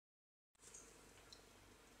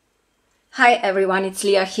Hi everyone, it's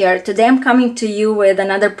Leah here. Today I'm coming to you with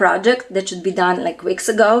another project that should be done like weeks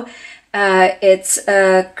ago. It's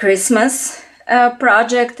a Christmas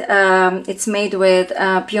project. It's made with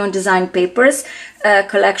Peon Design papers.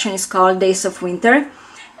 Collection is called Days of Winter.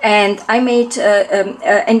 And I made,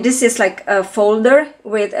 and this is like a folder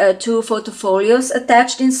with two photo folios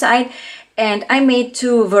attached inside. And I made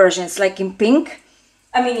two versions, like in pink,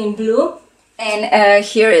 in blue. And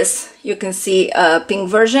here is, you can see a pink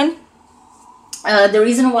version. The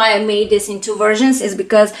reason why I made this in two versions is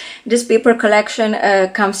because this paper collection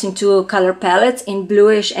comes in two color palettes, in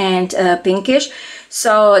bluish and pinkish.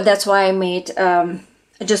 So that's why I made,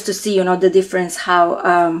 just to see, the difference,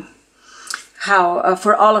 how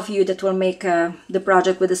for all of you that will make the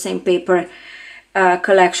project with the same paper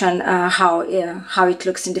collection, how it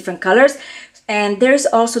looks in different colors. And there's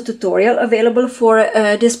also tutorial available for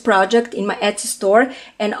this project in my Etsy store.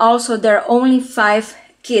 And also there are only 5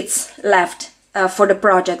 kits left for the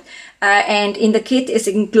project, and in the kit is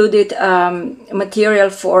included material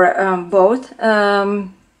for both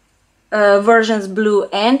versions, blue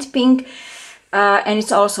and pink, and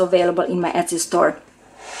it's also available in my Etsy store.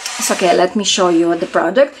 So okay, let me show you the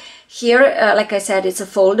project. Here, like I said, it's a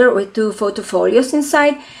folder with two photo folios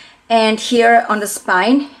inside, and here on the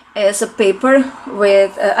spine is a paper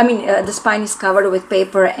with the spine is covered with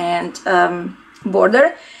paper and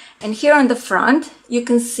border. And here on the front, you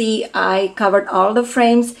can see I covered all the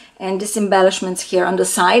frames and these embellishments here on the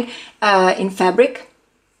side in fabric.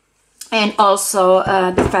 And also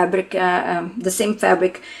the fabric, the same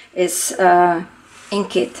fabric is in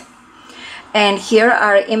kit. And here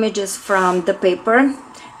are images from the paper.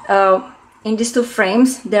 In these two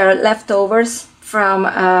frames, there are leftovers from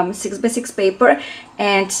 6x6 paper,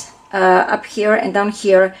 and up here and down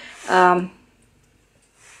here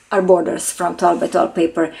are borders from 12x12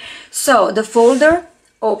 paper. So the folder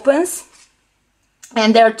opens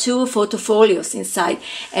and there are two photo folios inside.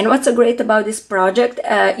 And what's so great about this project,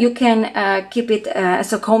 you can keep it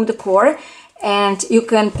as a home decor, and you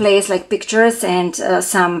can place like pictures and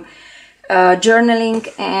some journaling,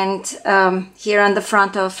 and here on the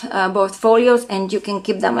front of both folios, and you can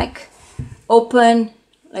keep them like open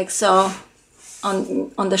like so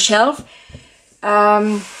on the shelf.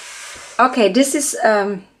 Okay, this is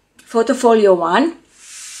photo folio 1,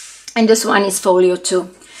 and this one is folio 2.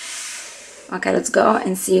 Okay, let's go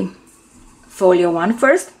and see folio 1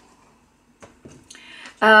 first.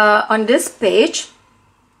 On this page,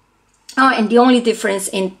 and the only difference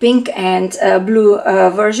in pink and blue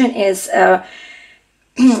version is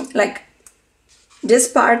like this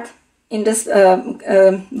part in this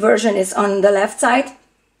version is on the left side,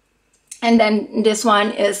 and then this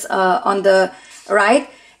one is on the right.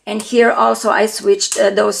 And here also I switched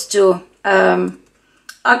those two. You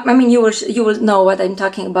will know what I'm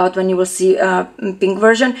talking about when you will see pink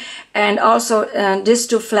version. And also these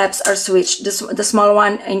two flaps are switched. The small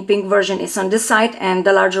one in pink version is on this side, and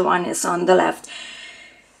the larger one is on the left.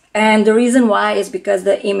 And the reason why is because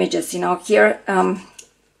the images, here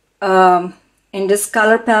in this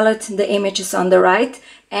color palette, the image is on the right,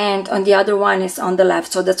 and on the other one is on the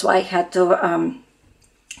left. So that's why I had to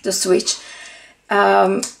switch.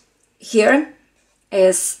 Here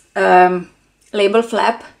is label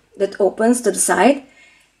flap that opens to the side,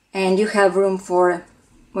 and you have room for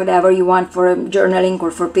whatever you want, for journaling or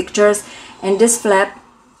for pictures. And this flap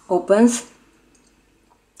opens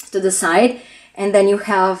to the side, and then you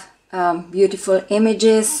have beautiful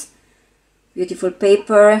images, beautiful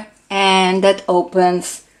paper, and that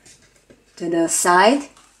opens to the side.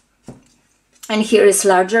 And here is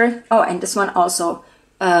larger. Oh, and this one also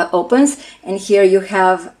opens, and here you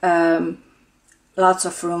have lots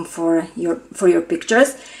of room for your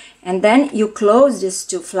pictures. And then you close these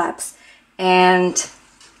two flaps, and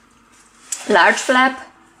large flap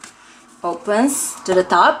opens to the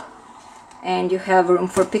top, and you have room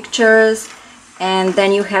for pictures. And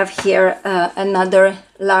then you have here another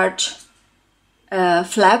large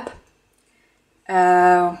flap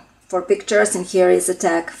for pictures, and here is a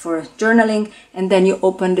tag for journaling. And then you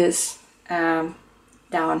open this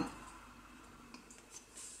down.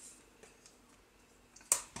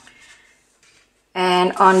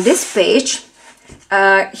 And on this page,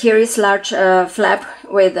 here is large flap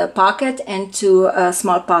with a pocket and two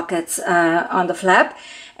small pockets on the flap.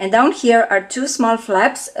 And down here are two small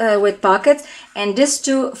flaps with pockets, and these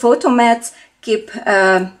two photo mats keep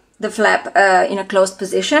the flap in a closed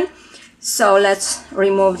position. So let's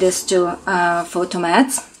remove these two photo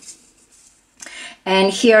mats.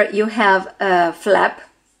 And here you have a flap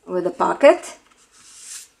with a pocket,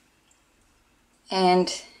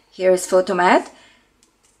 and here is photo mat.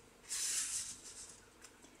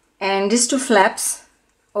 and these two flaps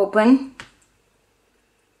open,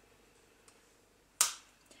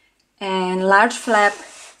 and large flap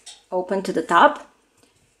open to the top.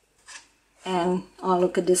 And oh,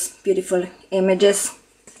 look at these beautiful images.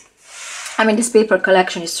 I mean, this paper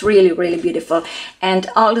collection is really, really beautiful, and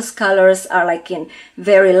all these colors are like in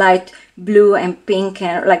very light blue and pink,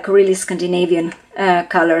 and like really Scandinavian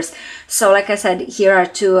colors. So like I said, here are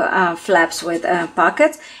two flaps with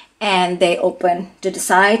pockets, and they open to the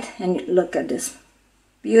side, and look at this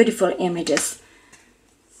beautiful images.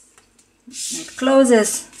 It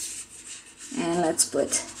closes, and let's put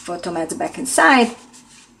photomats back inside.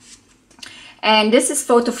 And this is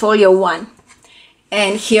Photofolio 1,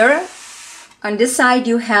 and here on this side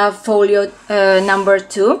you have folio number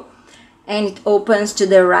 2, and it opens to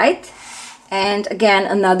the right, and again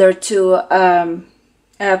another two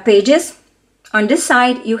pages. On this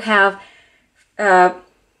side you have a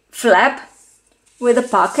flap with a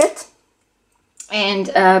pocket, and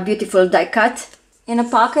a beautiful die cut in a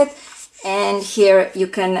pocket, and here you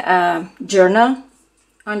can journal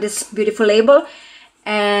on this beautiful label.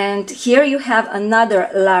 And here you have another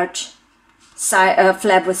large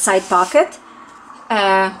flap with side pocket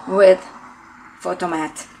with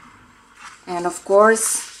photomat, and of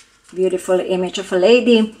course beautiful image of a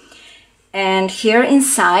lady. And here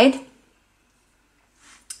inside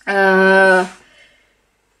are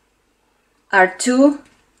two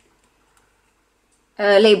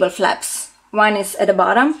label flaps. One is at the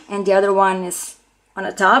bottom and the other one is on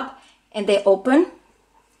the top, and they open.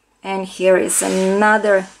 And here is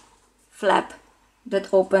another flap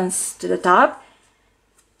that opens to the top,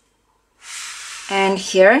 and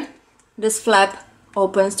here this flap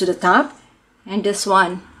opens to the top, and this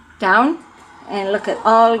one down. And look at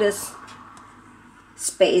all this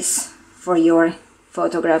space for your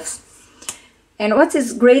photographs. And what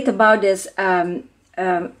is great about this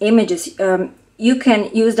images, you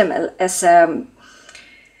can use them as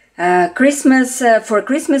Christmas for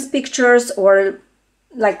Christmas pictures, or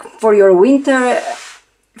like for your winter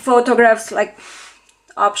photographs. Like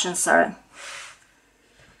options are,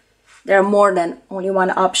 there are more than only one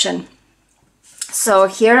option. So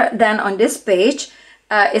here then on this page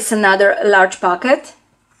is another large pocket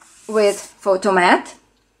with photomat,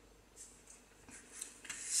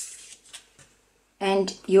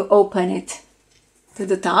 and you open it to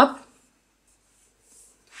the top,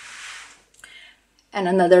 and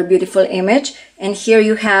another beautiful image. And here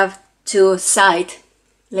you have two side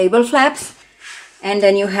label flaps, and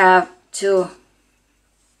then you have two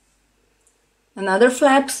another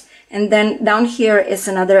flaps, and then down here is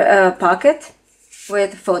another pocket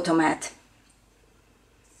with photomat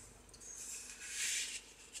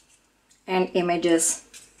and images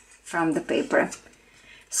from the paper.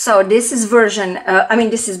 So this is version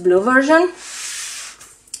this is blue version,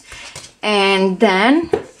 and then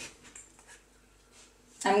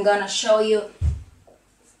I'm gonna show you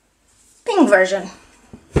pink version.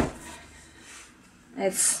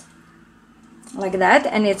 It's like that,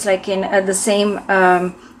 and it's like in the same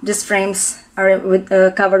these frames are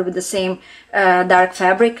covered with the same dark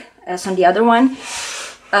fabric as on the other one.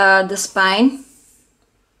 The spine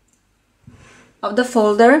of the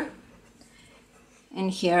folder, and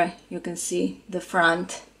here you can see the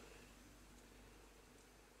front.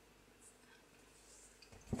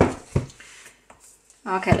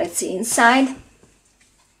 Okay, let's see inside.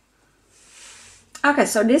 Okay,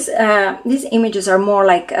 so these images are more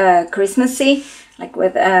like Christmassy, like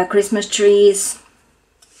with Christmas trees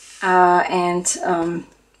and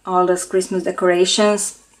all those Christmas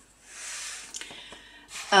decorations.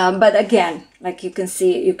 But again, like you can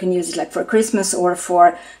see, you can use it like for Christmas or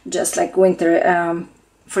for just like winter,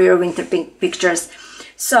 for your winter pictures.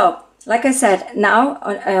 So, like I said, now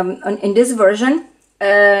in this version,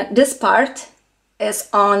 this part is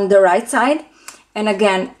on the right side, and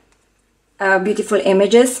again, beautiful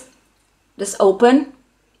images. Just open,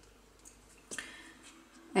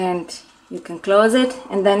 and you can close it,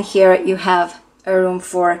 and then here you have a room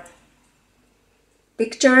for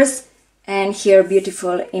pictures, and here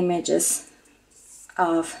beautiful images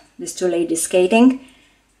of these two ladies skating.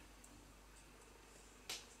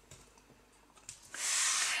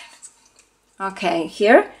 Okay,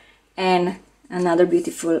 here, and another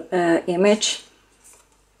beautiful image,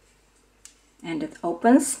 and it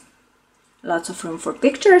opens. Lots of room for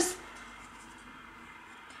pictures,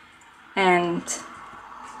 and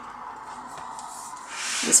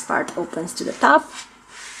this part opens to the top,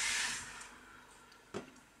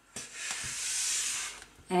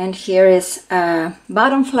 and here is a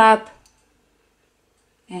bottom flap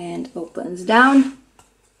and opens down,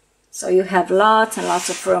 so you have lots and lots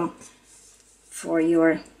of room for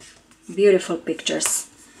your beautiful pictures.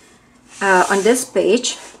 On this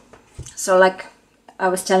page, so like I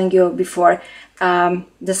was telling you before,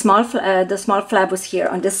 the small flap was here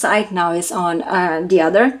on this side, now is on the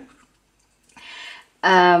other.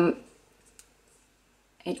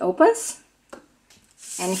 It opens,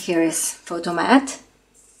 and here is photo mat.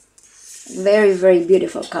 Very, very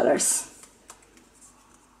beautiful colors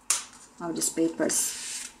of these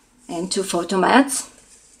papers, and 2 photo mats.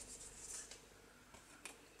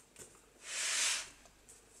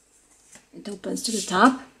 It opens to the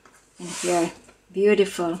top, and here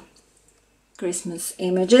beautiful Christmas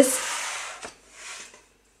images,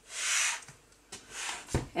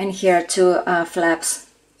 and here 2 flaps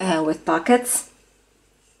with pockets.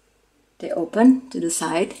 They open to the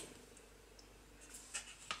side,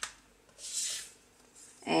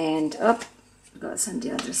 and up goes on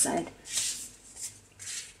the other side.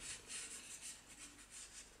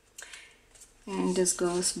 And this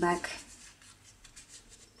goes back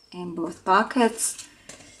in both pockets.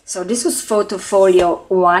 So this was photo folio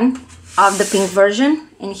 1 of the pink version,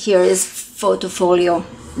 and here is photo folio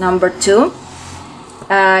number 2.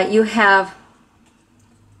 You have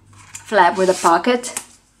flap with a pocket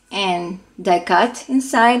and die cut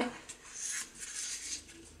inside,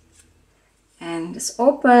 and this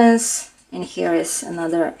opens, and here is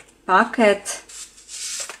another pocket.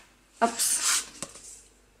 Oops.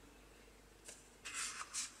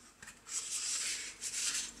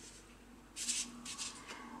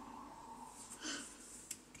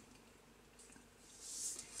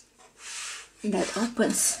 That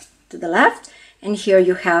opens to the left, and here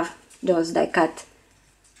you have those die cut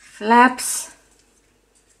flaps.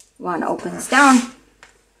 One opens down,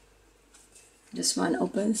 this one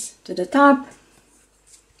opens to the top.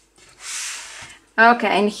 Okay,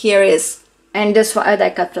 and here is, and this one, a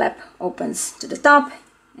die cut flap opens to the top,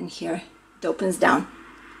 and here it opens down.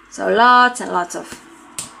 So lots and lots of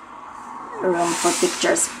room for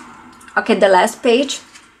pictures. Okay, the last page,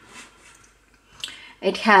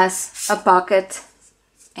 it has a pocket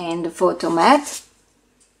and a photo mat.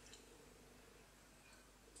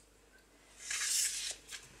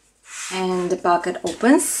 And the pocket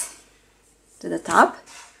opens to the top.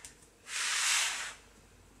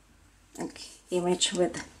 Okay, image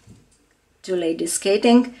with 2 ladies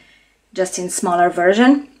skating, just in smaller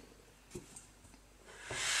version.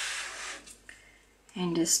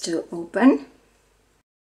 And this 2 open.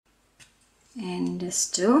 And this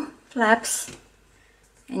 2 flaps.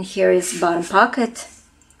 And here is bottom pocket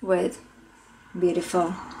with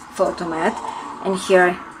beautiful photo mat. And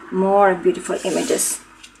here more beautiful images.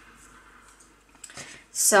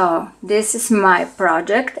 So this is my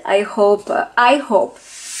project. I hope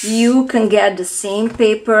you can get the same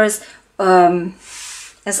papers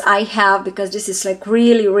as I have, because this is like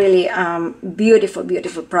really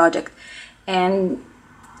beautiful project. And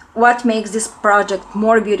what makes this project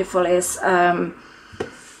more beautiful is the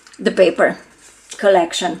paper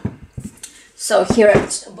collection. So here are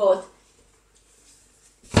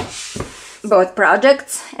both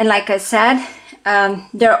projects, and like I said,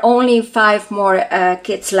 there are only 5 more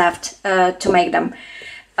kits left to make them.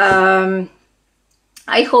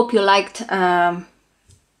 I hope you liked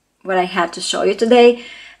what I had to show you today,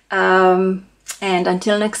 and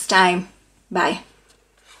until next time, bye.